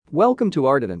Welcome to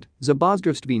Ardent.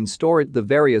 Zabozdravstveen store the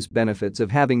various benefits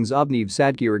of having Zobni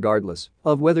Vsadki regardless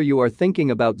of whether you are thinking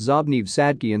about Zobni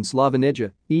Vsadki and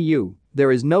Slovenija, EU,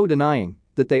 there is no denying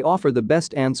that they offer the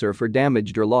best answer for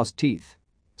damaged or lost teeth.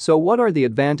 So what are the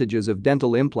advantages of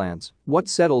dental implants? What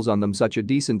settles on them such a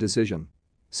decent decision?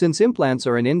 Since implants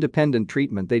are an independent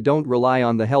treatment, they don't rely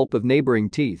on the help of neighboring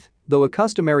teeth, though a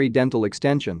customary dental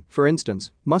extension, for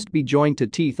instance, must be joined to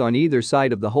teeth on either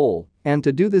side of the hole, and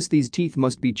to do this these teeth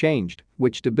must be changed,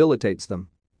 which debilitates them.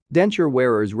 Denture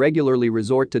wearers regularly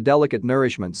resort to delicate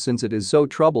nourishments since it is so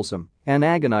troublesome and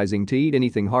agonizing to eat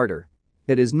anything harder.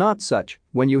 It is not such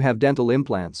when you have dental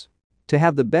implants. To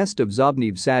have the best of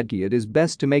Zobni Vsadki, it is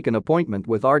best to make an appointment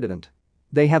with Ardent.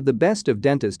 They have the best of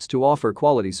dentists to offer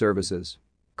quality services.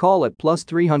 Call at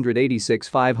 +386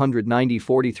 590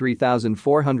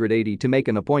 43480 to make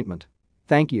an appointment.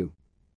 Thank you.